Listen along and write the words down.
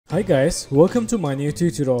Hi guys, welcome to my new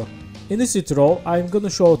tutorial. In this tutorial, I'm gonna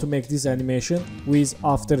show how to make this animation with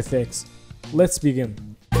After Effects. Let's begin.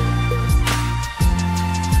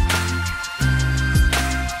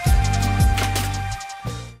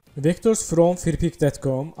 Vectors from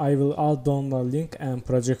freepik.com. I will add download link and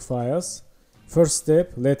project files. First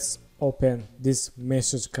step, let's open this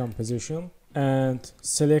message composition and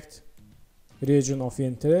select region of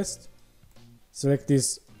interest. Select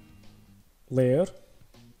this layer.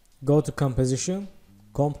 Go to composition,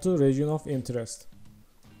 come to region of interest.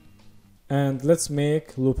 And let's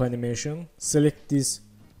make loop animation. Select this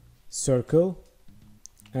circle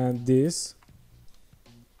and this.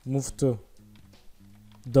 Move to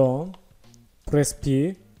down. Press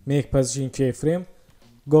P, make position keyframe.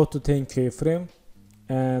 Go to 10 keyframe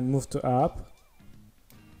and move to up.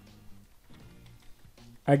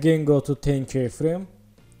 Again go to 10 keyframe.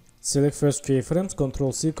 Select first keyframes,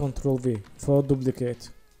 Ctrl C, Ctrl V for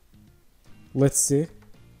duplicate. Let's see.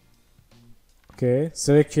 Okay,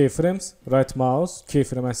 select keyframes, right mouse,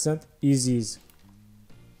 keyframe ascent, ease.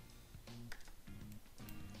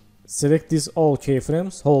 Select these all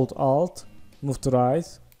keyframes, hold Alt, move to right.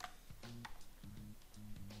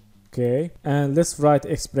 Okay, and let's write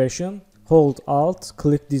expression, hold Alt,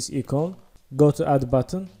 click this icon, go to add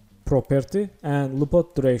button, property and loop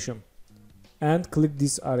out duration. And click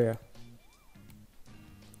this area.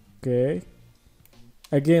 Okay.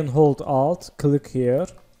 Again hold Alt, click here,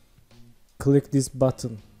 click this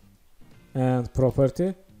button and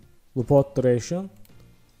property, loop out duration.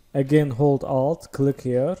 Again hold Alt, click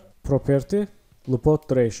here, property, loop out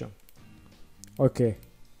duration. Okay.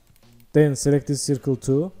 Then select this circle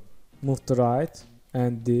 2, move to right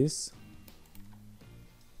and this.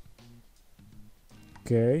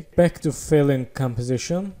 Okay. Back to filling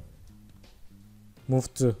composition.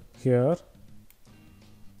 Move to here.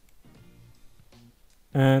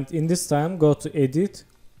 And in this time go to edit,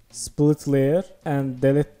 split layer and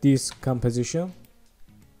delete this composition.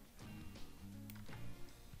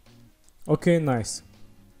 Okay, nice.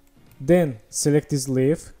 Then select this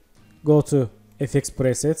leaf, go to FX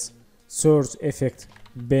presets, search effect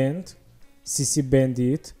bend, CC bend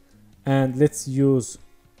it, and let's use,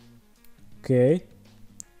 okay,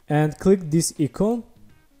 and click this icon.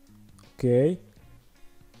 Okay,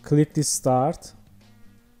 click this start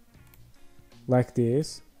like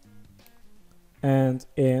this and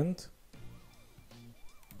end.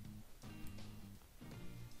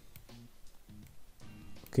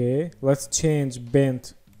 Okay, let's change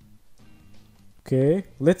bend. Okay,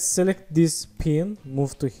 let's select this pin,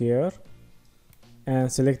 move to here and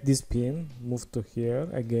select this pin, move to here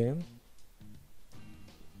again.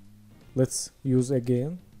 Let's use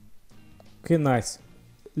again. Okay, nice.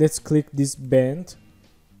 Let's click this bend,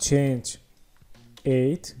 change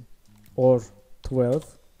 8 or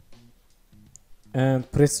 12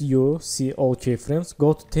 and press U, see all keyframes,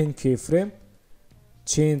 go to 10 keyframe,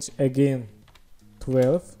 change again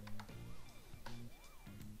 12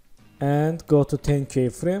 and go to 10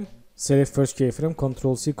 keyframe, select first keyframe,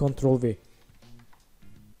 Ctrl C, Ctrl V.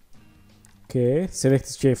 Okay, select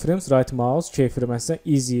these keyframes, right mouse, keyframe ascent,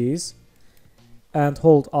 ease and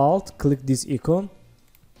hold Alt, click this icon,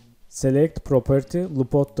 select property,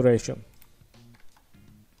 loop out duration.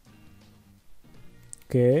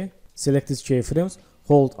 Okay, select these keyframes,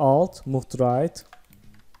 hold Alt, move to right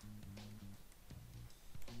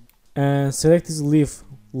and select this leaf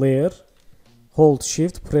layer, hold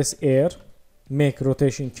Shift, press R, make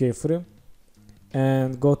rotation keyframe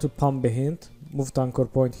and go to palm behind, move to anchor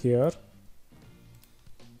point here,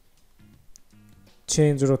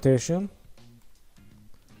 change rotation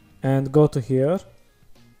and go to here,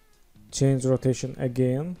 change rotation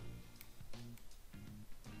again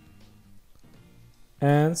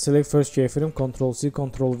and select first keyframe, Ctrl C,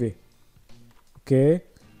 Ctrl V. Okay,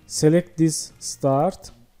 select this start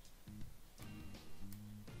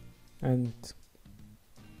and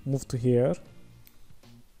move to here.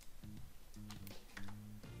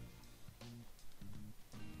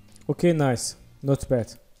 Okay, nice, not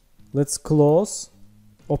bad. Let's close,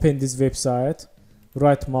 open this website,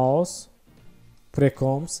 right mouse,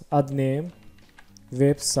 precoms, add name,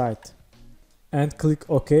 website and click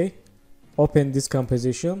OK. Open this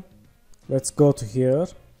composition. Let's go to here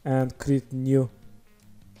and create new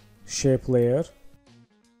shape layer.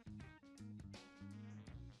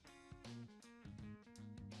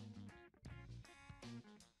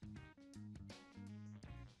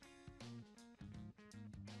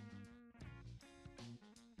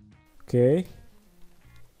 Okay.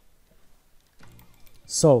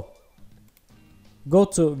 So go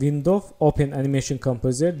to Window, open Animation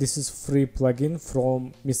Composer. This is free plugin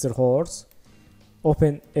from Mr. Horse.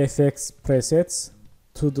 open FX presets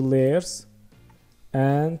to the layers,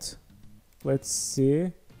 and let's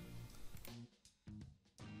see.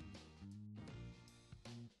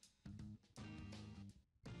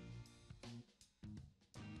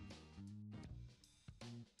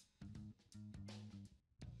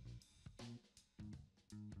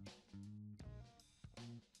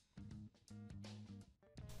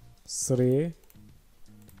 Three,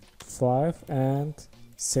 5 and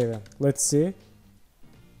 7. Let's see.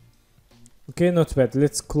 Okay, not bad.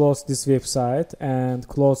 Let's close this website and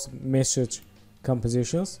close message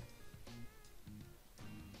compositions.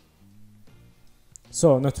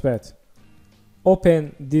 So not bad.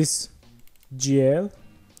 Open this GL,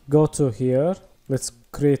 go to here. Let's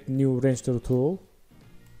create new range tool.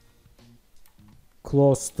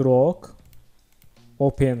 Close stroke,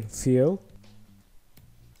 open fill,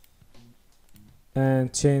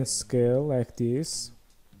 and change scale like this.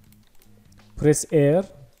 Press R,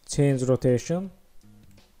 change rotation.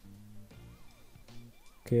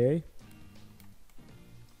 Okay.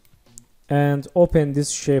 And open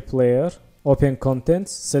this shape layer, open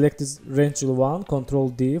contents, select this range 1, Control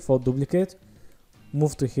D for duplicate,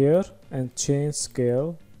 move to here and change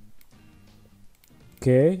scale.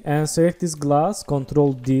 Okay, and select this glass,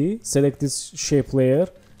 Control D, select this shape layer,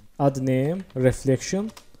 add name,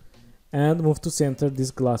 reflection, and move to center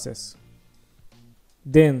these glasses.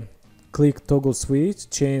 Then click toggle switch,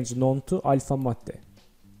 change none to alpha matte.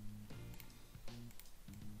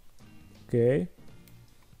 Okay.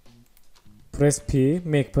 Press P,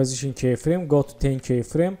 make position keyframe, go to 10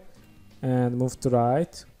 keyframe and move to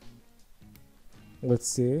right. Let's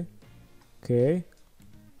see. Okay.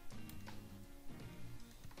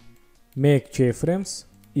 Make keyframes,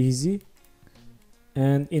 easy.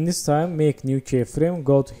 And in this time, make new keyframe,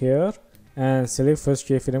 go to here and select first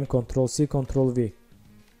keyframe, Ctrl C, Ctrl V.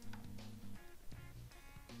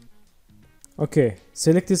 Okay,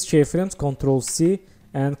 select these keyframes, Ctrl C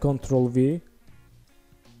and Ctrl V.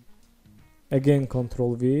 Again,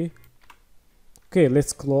 Ctrl V. Okay,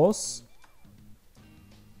 let's close.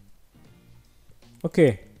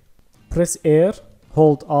 Okay, press R,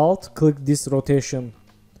 hold Alt, click this rotation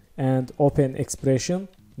and open expression.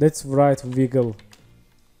 Let's write wiggle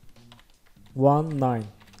 1 9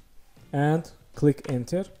 and click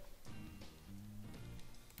enter,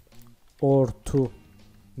 or 2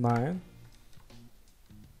 9.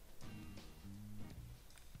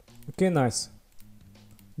 Okay, nice.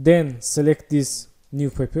 Then select this new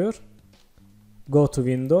paper, go to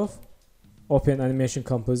window, open animation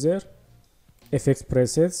composer, FX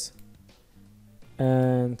presets,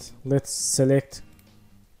 and let's select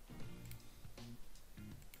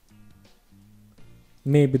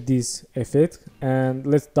maybe this effect and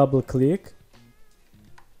let's double click.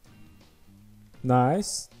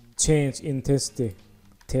 Nice. Change intensity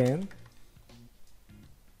 10.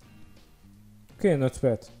 Okay, not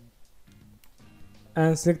bad.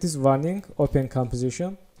 And select this warning, open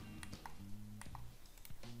composition.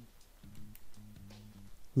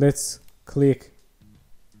 Let's click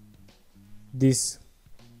this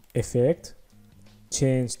effect,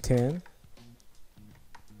 change 10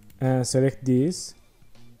 and select this.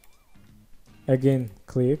 Again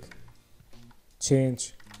click,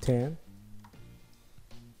 change 10.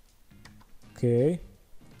 Okay,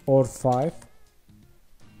 or 5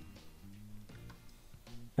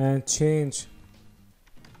 and change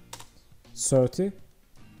 30.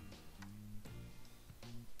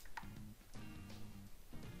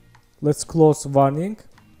 Let's close warning.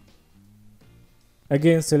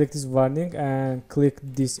 Again select this warning and click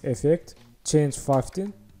this effect, change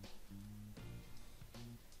 15.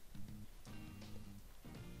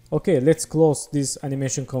 Okay, let's close this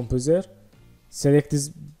animation composer. Select this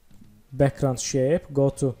background shape, go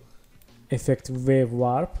to effect wave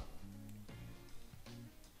warp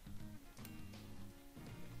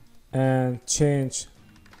and change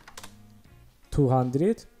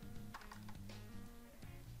 200.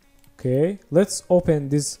 Okay, let's open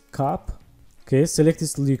this cup. Okay, select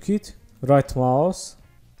this liquid, right mouse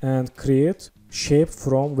and create shape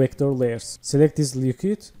from vector layers. Select this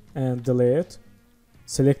liquid and delete.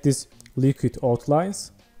 Select this liquid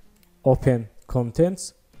outlines, open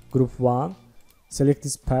contents, group 1, select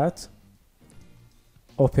this path,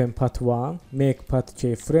 open path 1, make path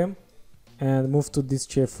keyframe and move to this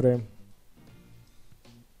keyframe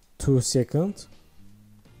 2 seconds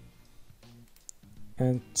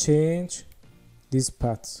and change these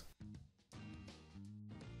paths.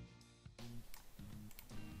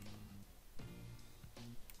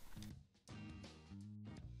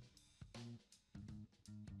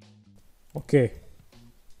 Okay.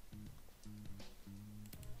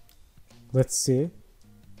 Let's see.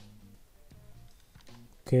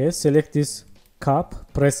 Okay, select this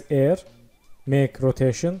cup, press air, make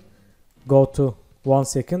rotation, go to 1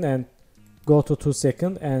 second and go to 2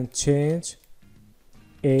 seconds and change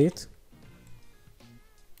 8.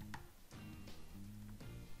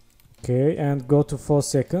 Okay, and go to 4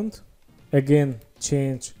 seconds, again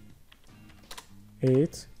change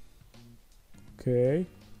 8. Okay,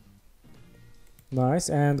 nice,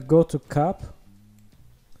 and go to cup,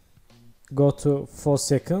 go to 4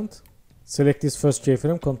 seconds, select this first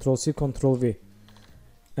keyframe, Ctrl C, Ctrl V,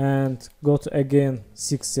 and go to again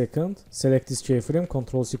 6 seconds, select this keyframe,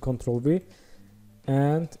 Ctrl C, Ctrl V,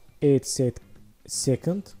 and 8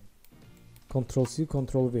 seconds, Ctrl C,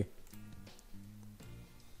 Ctrl V.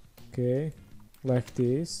 Okay, like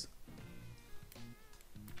this,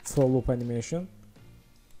 for loop animation.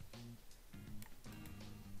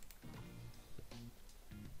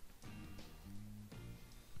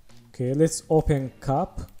 Okay, let's open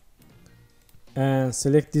cup and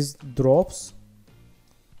select these drops,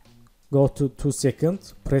 go to 2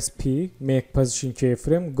 seconds, press P, make position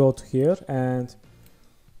keyframe, go to here and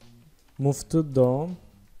move to down.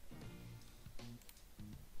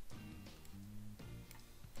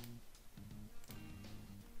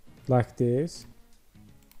 Like this.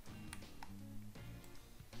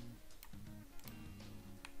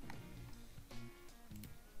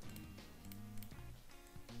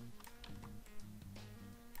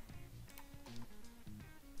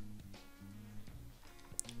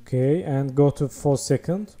 Okay, and go to 4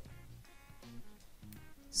 seconds.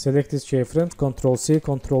 Select this keyframe, Ctrl C,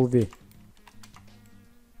 Ctrl V.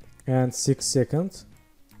 And 6 seconds.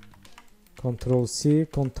 Ctrl C,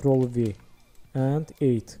 Ctrl V. And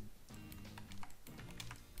 8.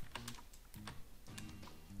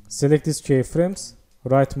 Select these keyframes,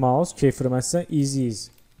 right mouse, keyframe asa easy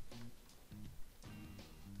ease.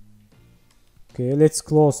 Okay, let's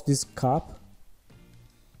close this cup.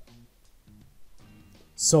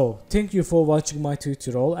 So, thank you for watching my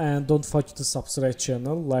tutorial and don't forget to subscribe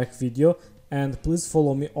channel, like video and please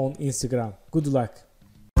follow me on Instagram. Good luck.